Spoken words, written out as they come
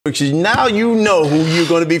Because now you know who you're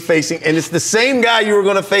going to be facing, and it's the same guy you were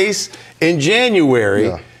going to face in January.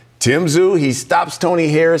 Yeah. Tim Tszyu, he stops Tony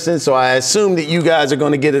Harrison, so I assume that you guys are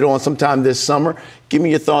going to get it on sometime this summer. Give me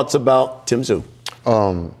your thoughts about Tim Tszyu.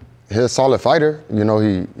 He's a solid fighter. You know,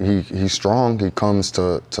 he's strong. He comes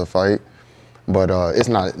to fight, but it's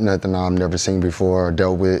not nothing I've never seen before or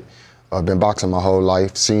dealt with. I've been boxing my whole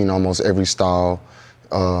life, seen almost every style.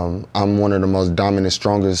 I'm one of the most dominant,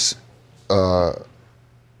 strongest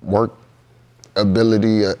work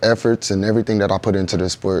ability, efforts, and everything that I put into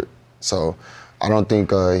this sport. So I don't think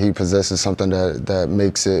he possesses something that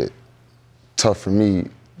makes it tough for me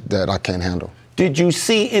that I can't handle. Did you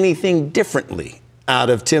see anything differently out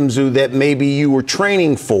of Tim Tszyu that maybe you were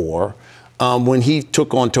training for when he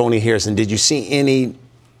took on Tony Harrison? Did you see any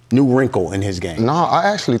new wrinkle in his game? No,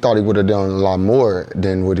 I actually thought he would have done a lot more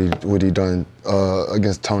than what he done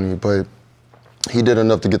against Tony, but he did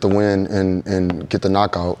enough to get the win and get the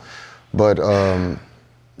knockout. But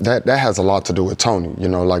that has a lot to do with Tony. You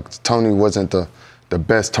know, like Tony wasn't the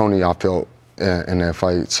best Tony I felt in that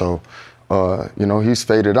fight. So, you know, he's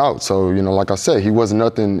faded out. So, you know, like I said, he was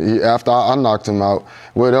nothing. After I knocked him out,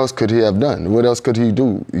 what else could he have done? What else could he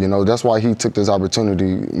do? You know, that's why he took this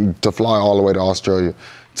opportunity to fly all the way to Australia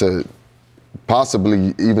to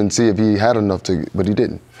possibly even see if he had enough to, but he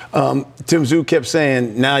didn't. Tim Tszyu kept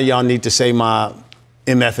saying, now y'all need to say my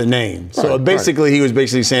MF name. So basically, he was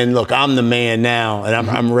basically saying, look, I'm the man now, and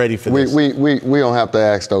I'm ready for this. We don't have to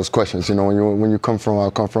ask those questions, you know. When you come from where I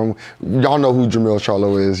come from, y'all know who Jermell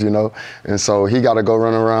Charlo is, you know. And so he got to go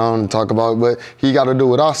run around and talk about it, but he got to do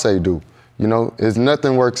what I say do. You know, it's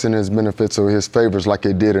nothing works in his benefits or his favors like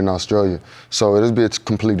it did in Australia. So it'll be a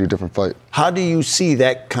completely different fight. How do you see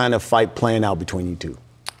that kind of fight playing out between you two?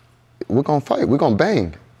 We're going to fight. We're going to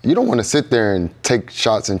bang. You don't want to sit there and take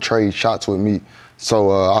shots and trade shots with me. So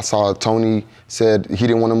I saw Tony said he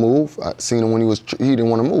didn't want to move. I seen him when he didn't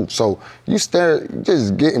want to move. So you stare,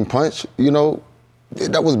 just getting punched, you know,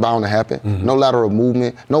 that was bound to happen. Mm-hmm. No lateral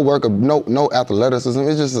movement, no work, no athleticism.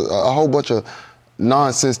 It's just a whole bunch of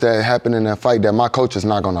nonsense that happened in that fight that my coach is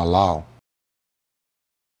not going to allow.